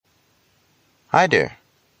Hi there.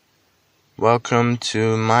 Welcome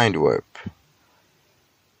to Mind Warp.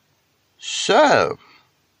 So,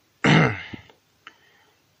 have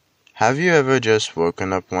you ever just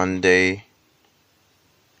woken up one day,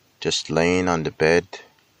 just laying on the bed,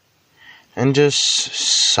 and just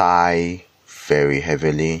sigh very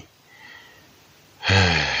heavily?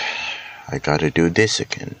 I gotta do this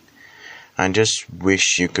again. And just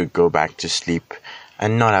wish you could go back to sleep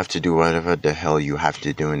and not have to do whatever the hell you have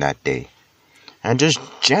to do in that day. And just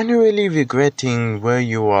genuinely regretting where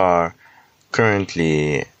you are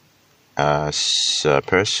currently as a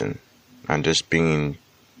person, and just being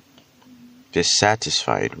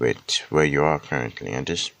dissatisfied with where you are currently, and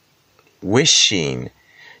just wishing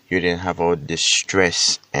you didn't have all this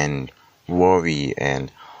stress and worry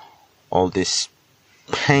and all this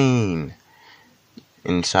pain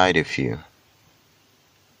inside of you.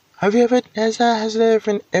 Has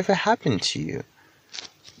that ever happened to you?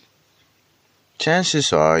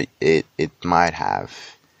 Chances are it might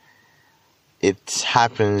have. It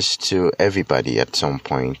happens to everybody at some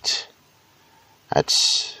point.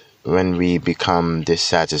 That's when we become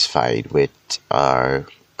dissatisfied with our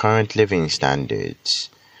current living standards.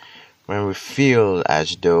 When we feel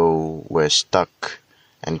as though we're stuck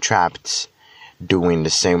and trapped doing the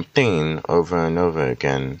same thing over and over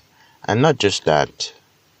again. And not just that,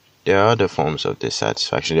 there are other forms of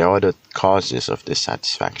dissatisfaction. There are other causes of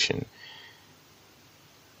dissatisfaction,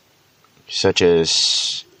 such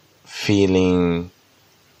as feelings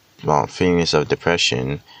of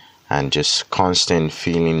depression, and just constant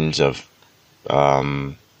feelings of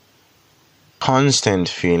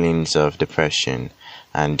depression,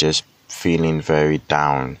 and just feeling very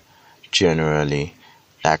down generally.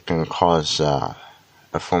 That can cause a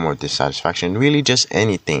form of dissatisfaction. Really, just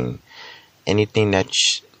anything that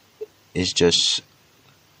is just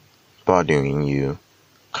bothering you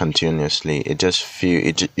continuously.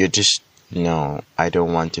 No, I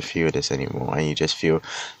don't want to feel this anymore. And you just feel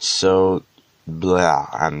so blah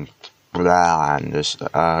and just,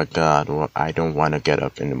 oh God, I don't want to get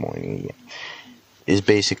up in the morning yet. It's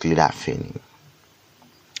basically that feeling.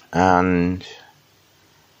 And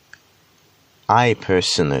I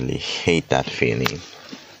personally hate that feeling,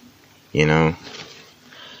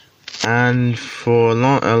 And for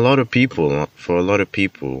a lot of people,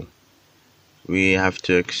 we have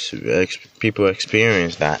to people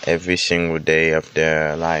experience that every single day of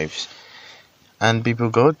their lives, and people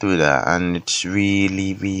go through that, and it's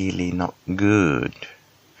really, really not good.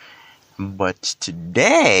 But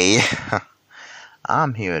today,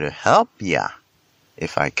 I'm here to help ya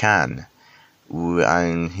if I can.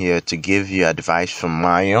 I'm here to give you advice from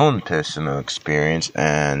my own personal experience,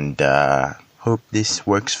 and hope this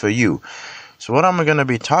works for you. So what I'm going to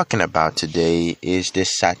be talking about today is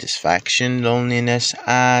dissatisfaction, loneliness,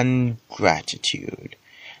 and gratitude.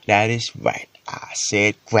 That is right. I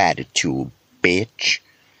said gratitude, bitch.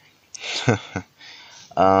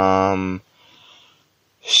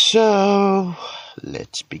 So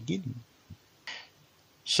let's begin.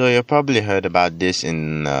 So you probably heard about this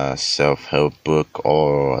in a self-help book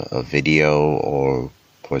or a video or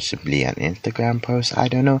possibly an Instagram post. I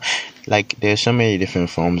don't know. Like, there's so many different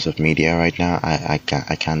forms of media right now. I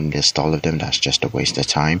can't list all of them. That's just a waste of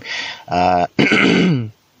time. But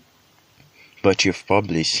you've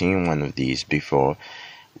probably seen one of these before,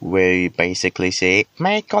 where you basically say,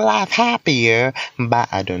 make your life happier. But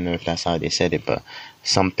I don't know if that's how they said it, but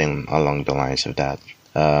something along the lines of that.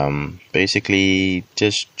 Basically,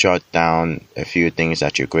 just jot down a few things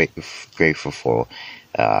that you're grateful for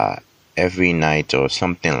every night, or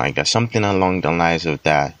something like that, something along the lines of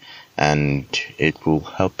that, and it will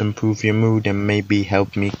help improve your mood and maybe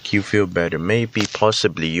help make you feel better.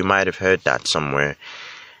 Possibly you might have heard that somewhere,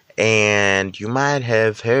 and you might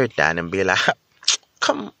have heard that and be like,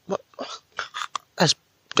 come, that's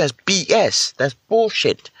BS, that's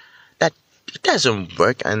bullshit, that it doesn't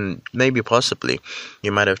work. And maybe possibly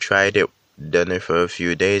you might have tried it, done it for a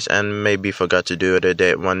few days, and maybe forgot to do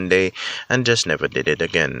it one day and just never did it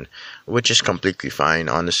again, which is completely fine,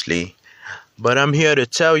 honestly. But I'm here to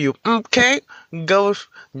tell you, okay,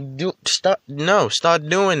 start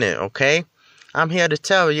doing it, okay? I'm here to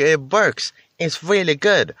tell you it works. It's really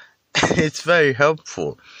good. It's very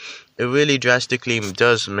helpful. It really drastically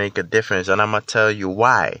does make a difference, and I'm gonna tell you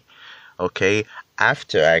why, okay?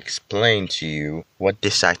 After I explain to you what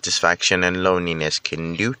dissatisfaction and loneliness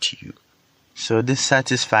can do to you. So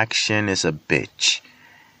dissatisfaction is a bitch.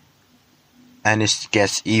 And it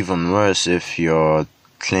gets even worse if you're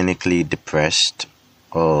clinically depressed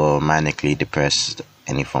or manically depressed,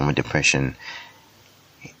 any form of depression.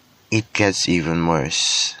 It gets even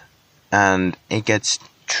worse. And it gets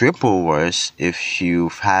triple worse if you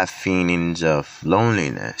have feelings of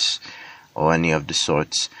loneliness or any of the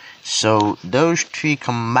sorts. So those three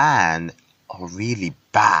combined are really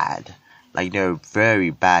bad. Like, they're a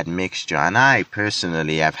very bad mixture. And I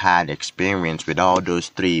personally have had experience with all those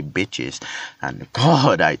three bitches. And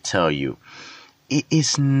God, I tell you, it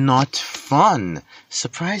is not fun.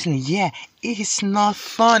 Surprisingly, yeah, it's not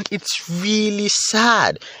fun. It's really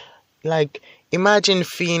sad. Like, imagine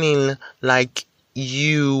feeling like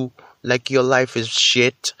your life is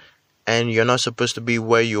shit and you're not supposed to be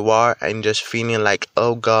where you are, and just feeling like,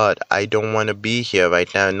 oh God, I don't want to be here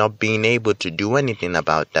right now, and not being able to do anything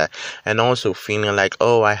about that. And also feeling like,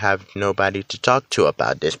 oh, I have nobody to talk to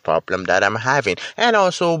about this problem that I'm having. And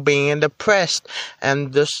also being depressed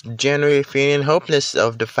and just generally feeling hopeless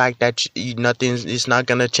of the fact that nothing is not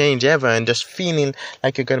going to change ever, and just feeling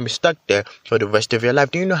like you're going to be stuck there for the rest of your life.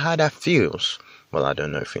 Do you know how that feels? Well, I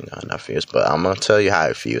don't know if you know how that feels, but I'm going to tell you how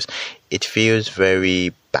it feels. It feels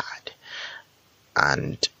very bad.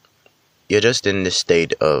 And you're just in this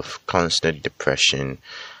state of constant depression.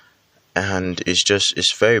 And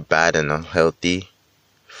it's very bad and unhealthy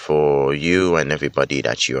for you and everybody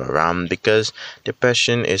that you're around, because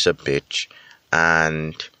depression is a bitch.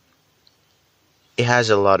 And it has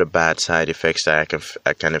a lot of bad side effects that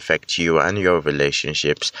can affect you and your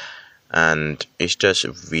relationships. And it's just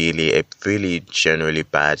a really generally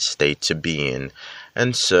bad state to be in.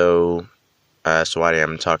 And so that's why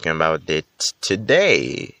I'm talking about it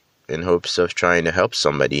today, in hopes of trying to help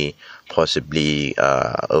somebody possibly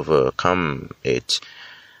overcome it.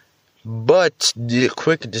 But the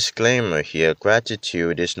quick disclaimer here,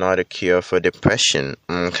 gratitude is not a cure for depression,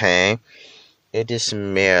 okay? It is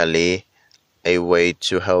merely a way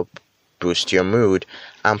to help boost your mood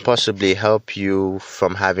and possibly help you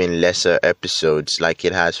from having lesser episodes like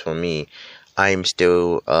it has for me. I'm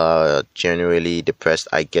still generally depressed.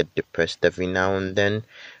 I get depressed every now and then,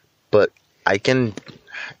 but I can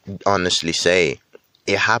honestly say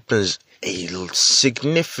it happens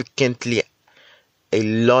significantly a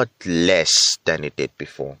lot less than it did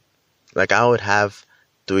before. Like, I would have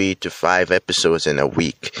 3 to 5 episodes in a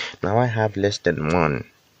week. Now I have less than 1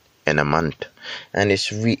 in a month, and it's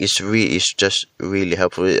just really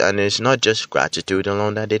helpful. And it's not just gratitude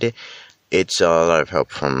alone that did it. It's a lot of help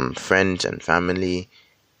from friends and family.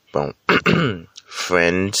 Well,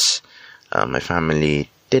 friends, my family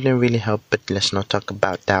didn't really help, but let's not talk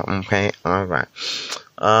about that, okay? Alright.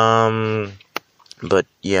 But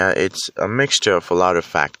yeah, it's a mixture of a lot of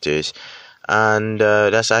factors. And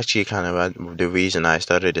that's actually kind of the reason I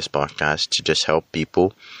started this podcast, to just help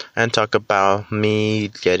people and talk about me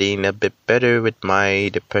getting a bit better with my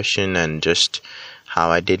depression and just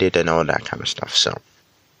how I did it and all that kind of stuff. So,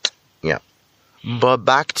 yeah. But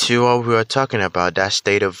back to what we were talking about, that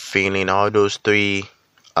state of feeling all those three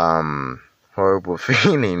horrible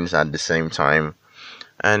feelings at the same time,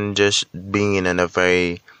 and just being in a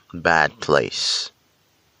very bad place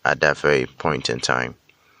at that very point in time.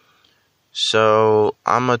 So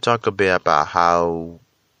I'm going to talk a bit about how,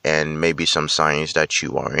 and maybe some signs that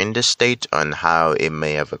you are in this state and how it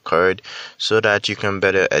may have occurred, so that you can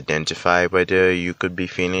better identify whether you could be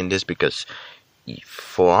feeling this. Because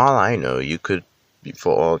for all I know,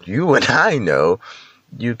 for all you and I know,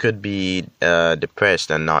 you could be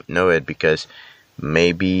depressed and not know it, because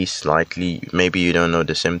maybe you don't know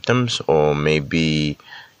the symptoms, or maybe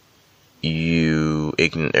you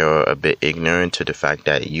are a bit ignorant to the fact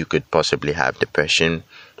that you could possibly have depression.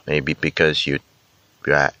 Maybe because you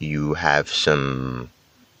have some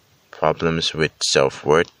problems with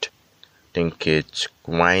self-worth. Think it's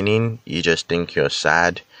whining. You just think you're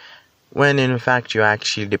sad, when in fact you're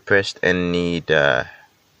actually depressed and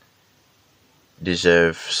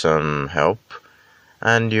deserve some help.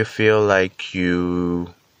 And you feel like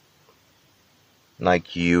you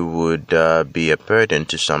would be a burden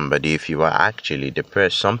to somebody if you are actually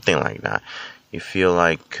depressed, something like that. You feel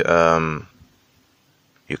like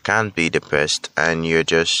you can't be depressed, and you're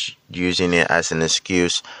just using it as an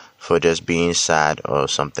excuse for just being sad or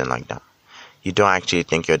something like that. You don't actually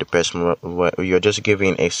think you're depressed. You're just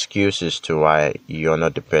giving excuses to why you're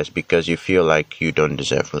not depressed, because you feel like you don't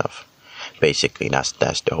deserve love. Basically, that's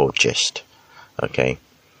the whole gist. Okay.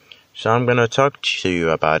 So I'm going to talk to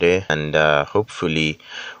you about it, and hopefully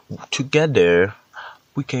together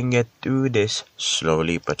we can get through this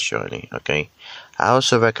slowly but surely, okay? I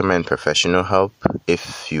also recommend professional help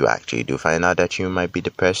if you actually do find out that you might be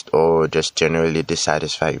depressed or just generally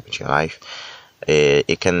dissatisfied with your life.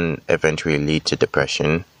 It can eventually lead to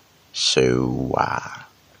depression. So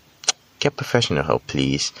get professional help,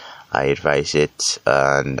 please. I advise it,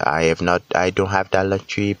 and I don't have that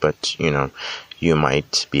luxury, but you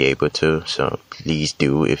might be able to, so please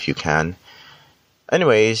do if you can.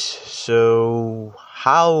 Anyways, so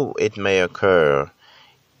how it may occur,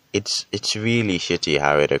 it's really shitty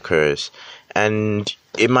how it occurs, and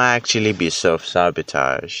it might actually be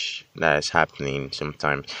self-sabotage that is happening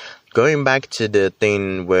sometimes. Going back to the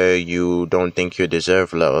thing where you don't think you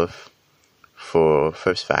deserve love, for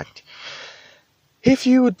first fact, if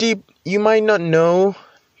you might not know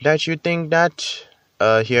that you think that.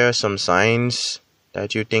 Here are some signs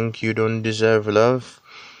that you think you don't deserve love.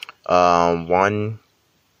 One,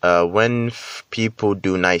 when people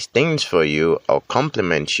do nice things for you or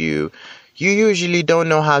compliment you, you usually don't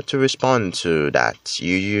know how to respond to that.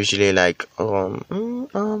 You usually like, it's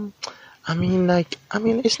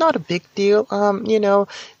not a big deal.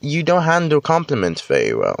 You don't handle compliments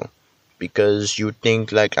very well because you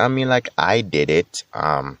think I did it.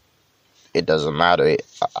 It doesn't matter.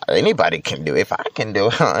 Anybody can do it. If I can do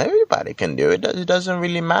it, everybody can do it. It doesn't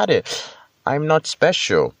really matter. I'm not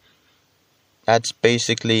special. That's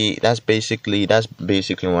basically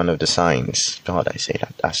one of the signs. God, I say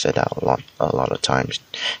that. I said that a lot of times.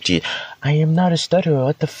 Gee, I am not a stutterer.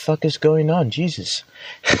 What the fuck is going on? Jesus.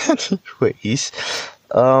 Anyways,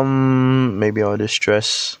 maybe all the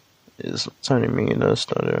stress is turning me into a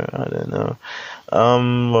stutterer. I don't know.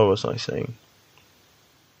 What was I saying?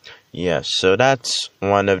 Yeah, so that's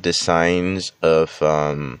one of the signs of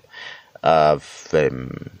not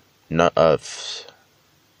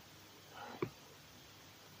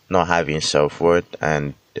having self-worth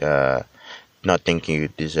and not thinking you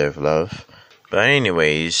deserve love. But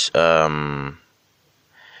anyways,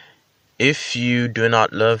 if you do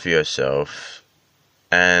not love yourself,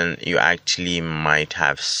 and you might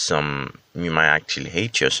actually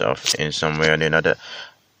hate yourself in some way or another.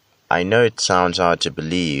 I know it sounds hard to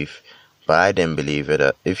believe, but I didn't believe it.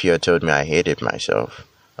 If you had told me I hated myself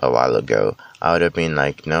a while ago, I would have been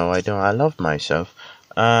like, no, I don't. I love myself.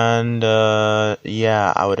 And I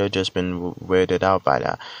would have just been weirded out by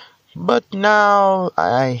that. But now,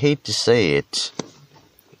 I hate to say it,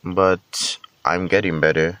 but I'm getting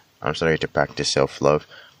better. I'm starting to practice self-love,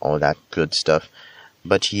 all that good stuff.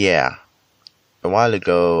 But yeah, a while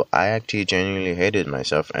ago, I actually genuinely hated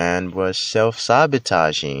myself and was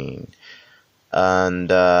self-sabotaging. And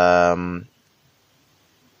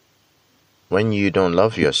when you don't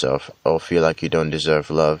love yourself or feel like you don't deserve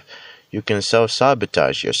love, you can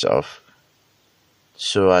self-sabotage yourself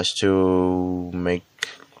so as to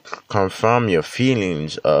confirm your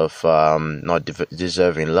feelings of not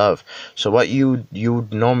deserving love. So what you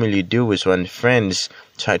normally do is when friends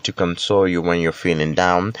try to console you when you're feeling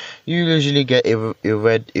down, you usually get you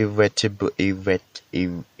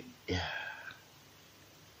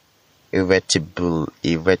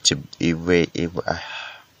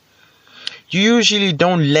usually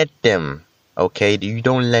don't let them. Okay, you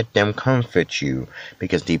don't let them comfort you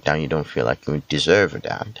because deep down you don't feel like you deserve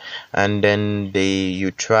that. And then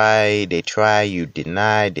you try, you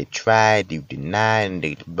deny, they try, you deny, and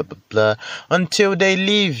they blah blah blah until they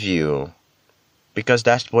leave you. Because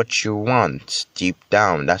that's what you want deep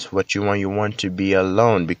down. That's what you want. You want to be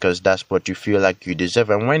alone because that's what you feel like you deserve.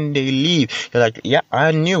 And when they leave, you're like, yeah,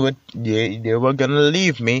 I knew it. They were gonna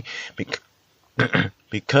leave me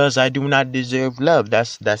because I do not deserve love.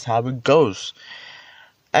 That's how it goes.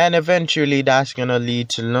 And eventually that's gonna lead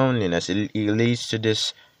to loneliness. It leads to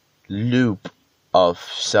this loop of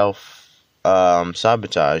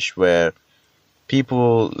sabotage where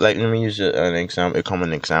people, like, let me use a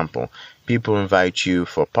common example. People invite you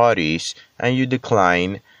for parties and you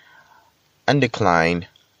decline and decline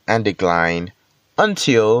and decline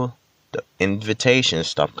until the invitations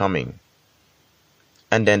stop coming.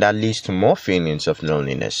 And then that leads to more feelings of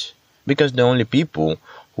loneliness because the only people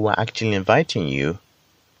who are actually inviting you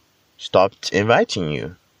stopped inviting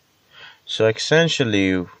you. So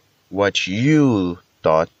essentially what you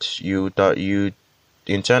thought you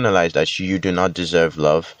internalized that you do not deserve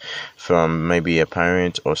love from maybe a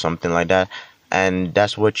parent or something like that, and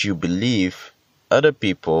that's what you believe. Other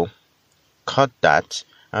people caught that.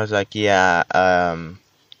 I was like, yeah,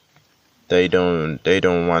 they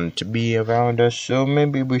don't want to be around us, so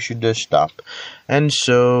maybe we should just stop. And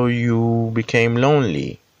so you became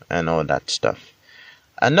lonely and all that stuff.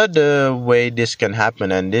 Another way this can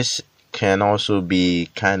happen, and this can also be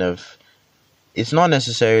it's not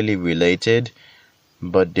necessarily related,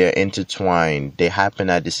 but they're intertwined. They happen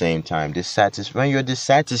at the same time. When you're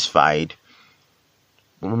dissatisfied,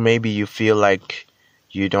 maybe you feel like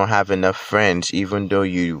you don't have enough friends, even though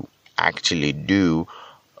you actually do.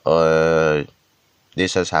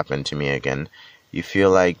 This has happened to me again. You feel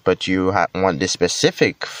like, but you want this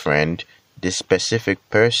specific friend, this specific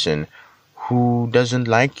person who doesn't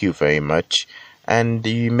like you very much, and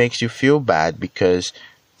it makes you feel bad because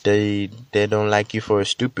they don't like you for a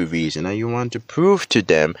stupid reason, and you want to prove to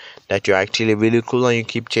them that you're actually really cool, and you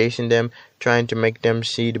keep chasing them, trying to make them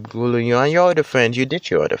see the cool in you and your other friends. You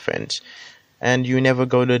ditch your other friends, and you never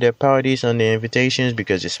go to their parties and their invitations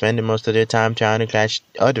because you spend most of their time trying to catch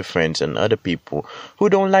other friends and other people who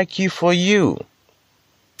don't like you for you.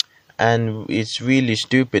 And it's really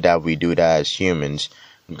stupid that we do that as humans.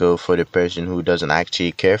 Go for the person who doesn't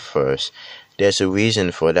actually care for us. There's a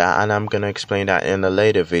reason for that, and I'm gonna explain that in a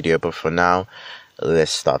later video, but for now,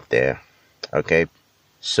 let's stop there. Okay,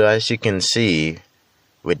 so as you can see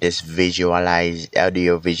with this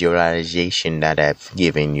audio visualization that I've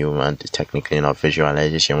given you, and technically not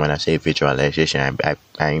visualization. When I say visualization,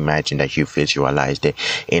 I imagine that you visualized it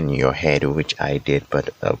in your head, which I did,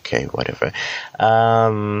 but okay, whatever.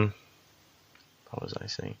 What was I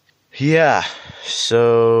saying? Yeah,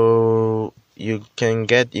 so you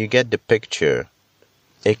get the picture.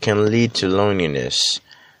 It can lead to loneliness,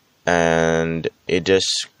 and it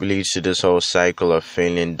just leads to this whole cycle of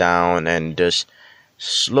feeling down, and just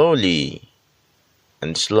slowly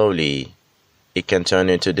it can turn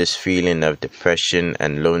into this feeling of depression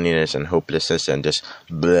and loneliness and hopelessness and just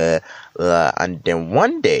blah blah. And then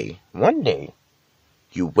one day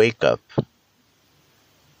you wake up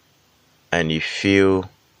and you feel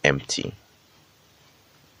empty.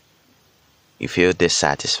 You feel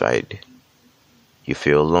dissatisfied. You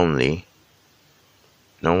feel lonely.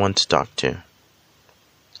 No one to talk to.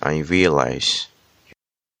 And you realize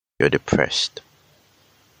you're depressed.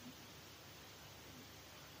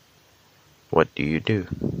 What do?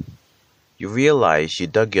 You realize you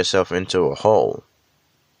dug yourself into a hole.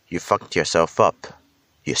 You fucked yourself up.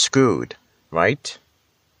 You're screwed, right?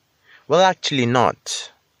 Well, actually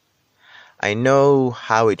not. I know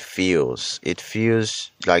how it feels. It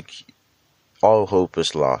feels like all hope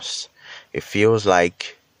is lost. It feels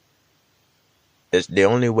like it's the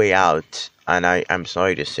only way out. And I'm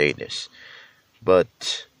sorry to say this,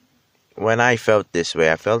 but when I felt this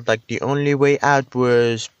way, I felt like the only way out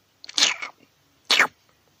was...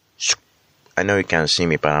 I know you can't see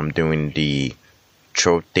me, but I'm doing the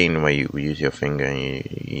throat thing where you use your finger and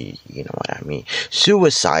you know what I mean.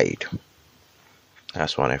 Suicide.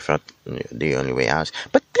 That's what I felt the only way out.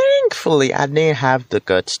 But thankfully, I didn't have the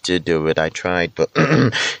guts to do it. I tried, but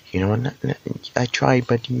you know what? I tried,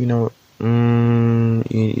 but you know,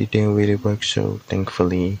 it didn't really work. So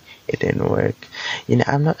thankfully, it didn't work. You know,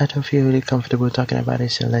 I don't feel really comfortable talking about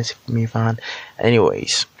it. So let's move on.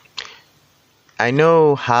 Anyways, I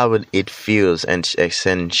know how it feels, and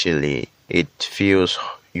essentially, you feel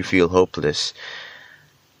hopeless.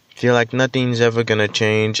 Feel like nothing's ever gonna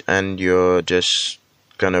change, and you're just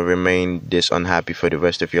gonna remain this unhappy for the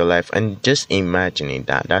rest of your life. And just imagining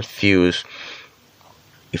that feels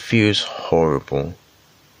horrible.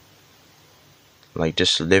 Like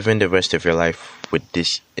just living the rest of your life with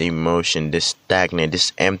this emotion, this stagnant,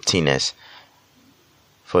 this emptiness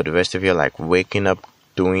for the rest of your life, waking up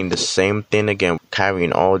doing the same thing again,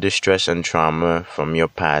 carrying all the stress and trauma from your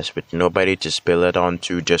past with nobody to spill it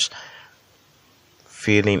onto, just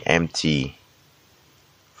feeling empty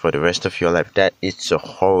for the rest of your life. That it's a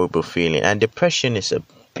horrible feeling. And depression is a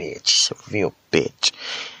bitch, a real bitch.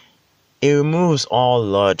 It removes all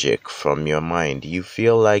logic from your mind. You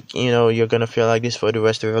feel like, you know, you're gonna feel like this for the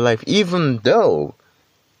rest of your life, even though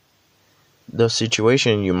the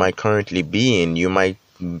situation you might currently be in, you might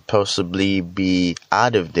possibly be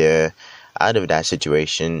out of that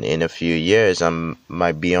situation in a few years, and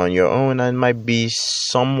might be on your own and might be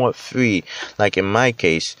somewhat free. Like in my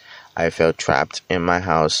case, I felt trapped in my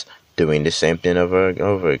house doing the same thing over and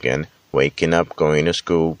over again. Waking up, going to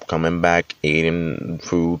school, coming back, eating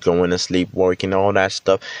food, going to sleep, working, all that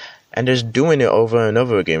stuff. And just doing it over and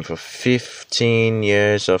over again for 15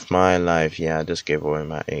 years of my life. Yeah, I just gave away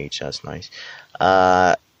my age. That's nice.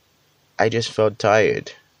 I just felt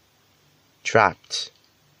tired. Trapped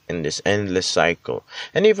in this endless cycle.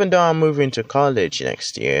 And even though I'm moving to college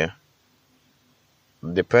next year,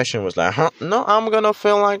 depression was like, no, I'm gonna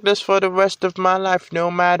feel like this for the rest of my life,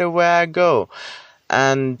 no matter where I go.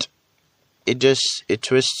 And it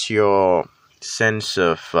twists your sense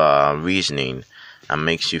of reasoning and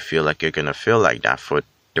makes you feel like you're gonna feel like that for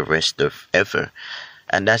the rest of ever.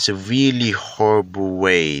 And that's a really horrible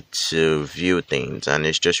way to view things, and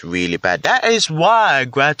it's just really bad. That is why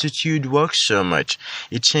gratitude works so much.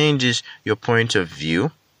 It changes your point of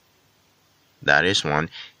view. That is one.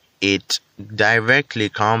 It directly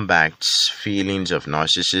combats feelings of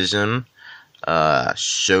narcissism,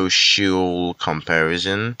 social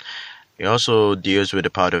comparison. It also deals with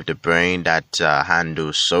the part of the brain that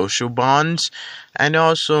handles social bonds, and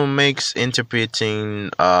also makes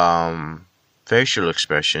interpreting facial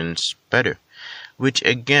expressions better. Which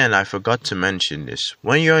again, I forgot to mention this.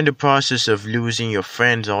 When you're in the process of losing your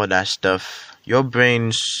friends, all that stuff, your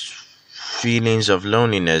brain's feelings of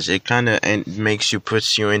loneliness, it kind of makes you,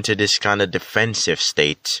 puts you into this kind of defensive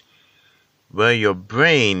state where your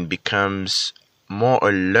brain becomes more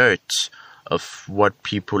alert of what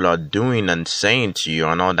people are doing and saying to you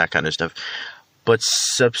and all that kind of stuff, but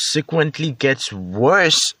subsequently gets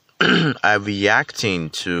worse at reacting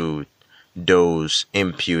to those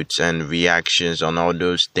inputs and reactions on all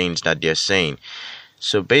those things that they're saying.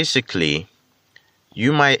 So basically,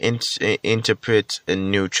 you might interpret a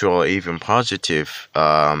neutral, even positive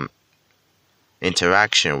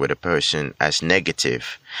interaction with a person as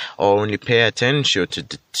negative, or only pay attention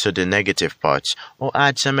to the negative parts, or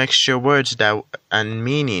add some extra words that and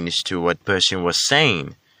meanings to what person was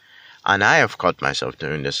saying. And I have caught myself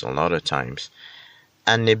doing this a lot of times.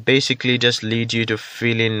 And it basically just leads you to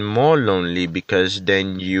feeling more lonely, because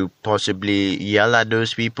then you possibly yell at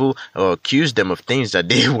those people or accuse them of things that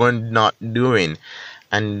they were not doing,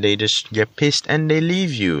 and they just get pissed and they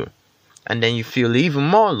leave you. And then you feel even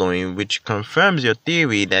more lonely, which confirms your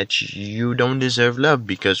theory that you don't deserve love,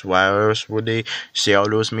 because why else would they say all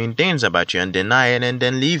those mean things about you and deny it and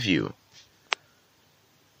then leave you?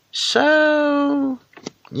 So,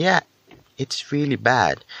 yeah, it's really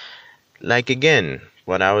bad. Like again,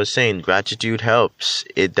 what I was saying, gratitude helps.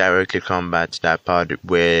 It directly combats that part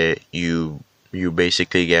where you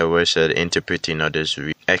basically get worse at interpreting others'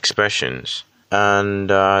 expressions. And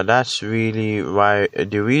that's really why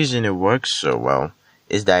the reason it works so well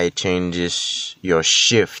is that it changes your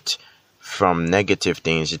shift from negative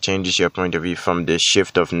things. It changes your point of view from the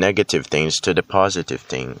shift of negative things to the positive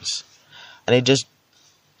things. And it just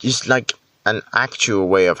is like an actual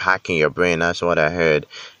way of hacking your brain. That's what I heard.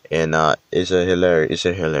 And it's a hilarious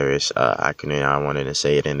acronym. I wanted to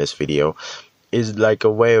say it in this video. It's like a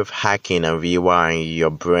way of hacking and rewiring your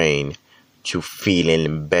brain to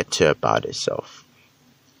feeling better about itself.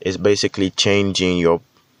 It's basically changing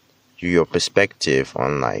your perspective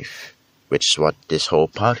on life, which is what this whole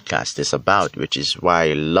podcast is about, which is why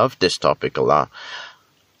I love this topic a lot.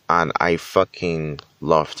 And I fucking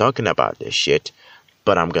love talking about this shit.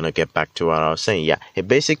 But I'm gonna get back to what I was saying. Yeah, it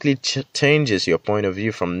basically changes your point of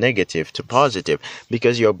view from negative to positive,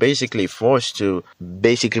 because you're basically forced to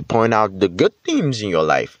basically point out the good things in your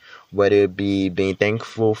life, whether it be being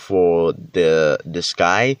thankful for the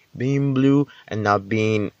sky being blue and not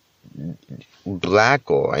being black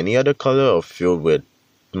or any other color, or filled with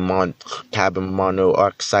carbon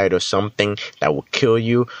monoxide or something that will kill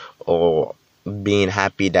you, or being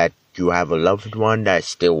happy that you have a loved one that's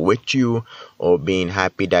still with you, or being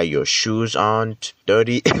happy that your shoes aren't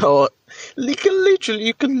dirty, or you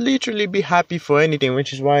can literally be happy for anything,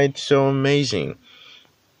 which is why it's so amazing.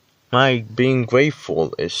 Like, being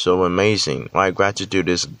grateful is so amazing. Like, gratitude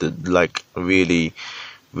is like really,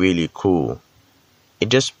 really cool. It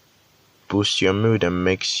just boosts your mood and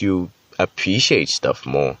makes you appreciate stuff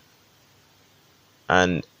more.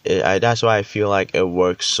 And that's why I feel like it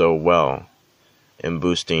works so well in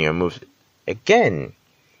boosting your mood. Again,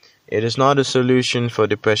 it is not a solution for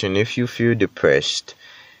depression. If you feel depressed,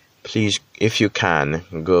 please, if you can,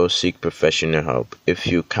 go seek professional help. If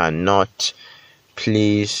you cannot,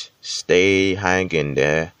 please stay hanging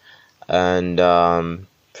there and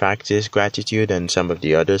practice gratitude and some of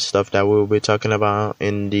the other stuff that we'll be talking about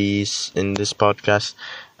in this podcast.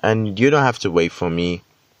 And you don't have to wait for me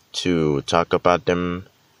to talk about them.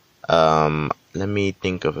 Let me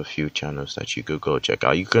think of a few channels that you could go check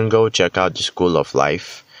out. You can go check out the School of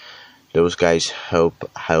Life. Those guys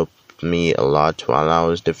helped me a lot while I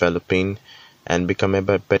was developing and become a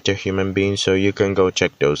better human being. So you can go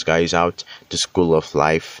check those guys out. The School of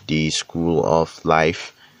Life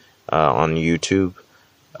on YouTube.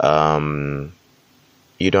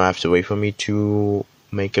 You don't have to wait for me to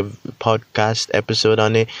make a podcast episode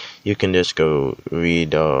on it. You can just go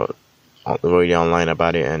read online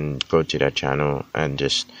about it and go to that channel and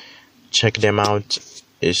just check them out.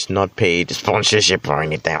 It's not paid sponsorship or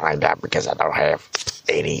anything like that, because I don't have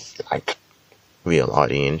any real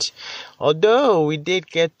audience. Although we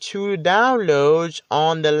did get 2 downloads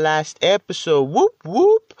on the last episode. Whoop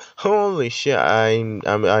whoop! Holy shit!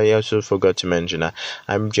 I also forgot to mention that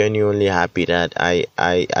I'm genuinely happy that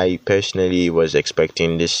I personally was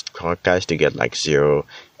expecting this podcast to get 0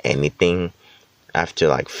 anything. after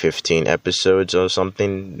like 15 episodes or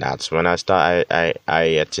something. That's when I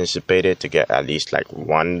anticipated to get at least like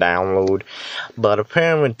one download, but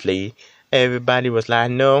apparently everybody was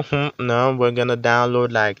like, no, no, we're gonna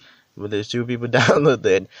download like, well, there's two people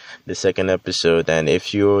downloaded the second episode, and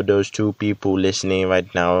if you're those two people listening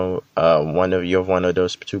right now, you're one of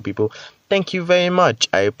those two people, thank you very much.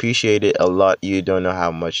 I appreciate it a lot. You don't know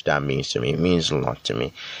how much that means to me. It means a lot to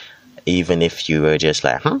me. Even if you were just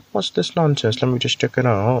like, what's this nonsense? Let me just check it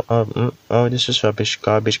out. Oh, this is rubbish,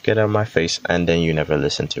 garbage, get out of my face. And then you never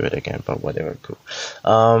listen to it again, but whatever, cool.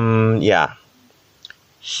 Yeah.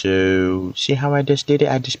 So, see how I just did it?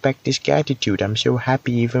 I just practiced gratitude. I'm so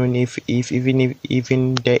happy, even if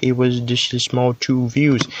that it was just a small 2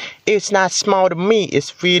 views. It's not small to me.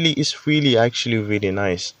 It's really actually really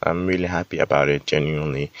nice. I'm really happy about it,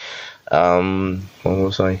 genuinely. What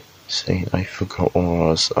was I saying? I forgot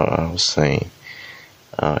what I was saying.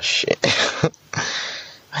 Oh shit!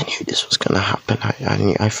 I knew this was gonna happen.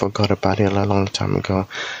 I forgot about it a long time ago.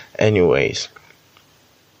 Anyways,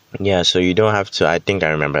 yeah. So you don't have to. I think I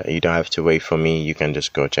remember. You don't have to wait for me. You can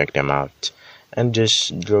just go check them out, and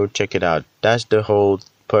just go check it out. That's the whole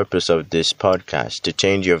purpose of this podcast, to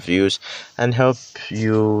change your views and help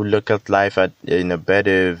you look at life in a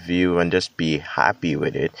better view and just be happy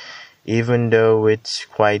with it. Even though life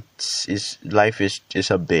is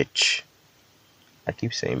a bitch. I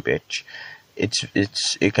keep saying bitch.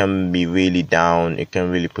 It can be really down. It can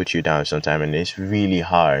really put you down sometimes, and it's really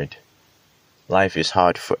hard. Life is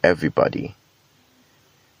hard for everybody,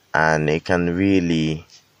 and it can really,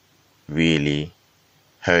 really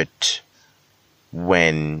hurt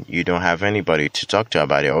when you don't have anybody to talk to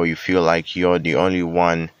about it, or you feel like you're the only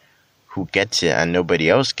one who gets it and nobody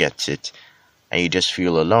else gets it, and you just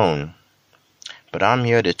feel alone. But I'm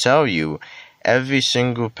here to tell you, every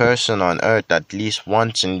single person on earth at least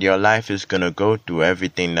once in their life is gonna go through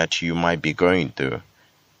everything that you might be going through.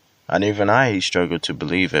 And even I struggle to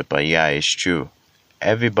believe it, but yeah, it's true.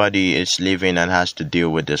 Everybody is living and has to deal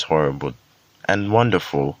with this horrible and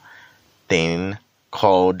wonderful thing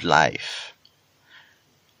called life.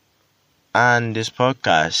 And this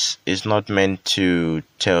podcast is not meant to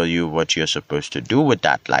tell you what you're supposed to do with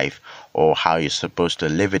that life or how you're supposed to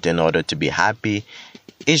live it in order to be happy.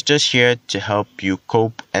 It's just here to help you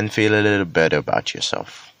cope and feel a little better about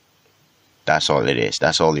yourself. That's all it is.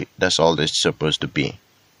 That's all it's supposed to be.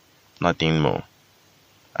 Nothing more.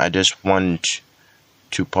 I just want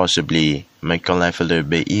to possibly make your life a little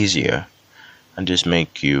bit easier and just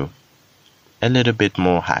make you a little bit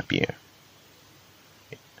more happier.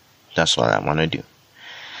 That's all I want to do.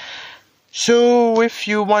 So if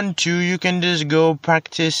you want to, you can just go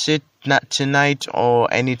practice it, not tonight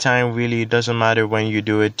or anytime, really. It doesn't matter when you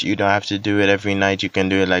do it. You don't have to do it every night. You can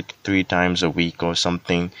do it like 3 times a week or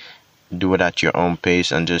something. Do it at your own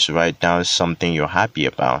pace and just write down something you're happy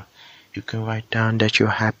about. You can write down that you're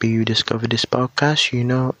happy you discovered this podcast.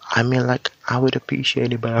 I would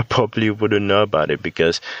appreciate it, but I probably wouldn't know about it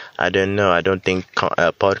because I don't know. I don't think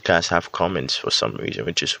podcasts have comments for some reason,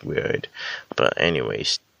 which is weird. But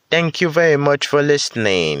anyways, thank you very much for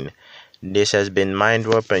listening. This has been Mind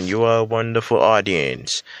Warp, and you are a wonderful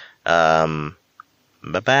audience. Bye-bye.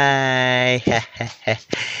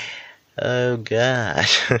 Oh, God.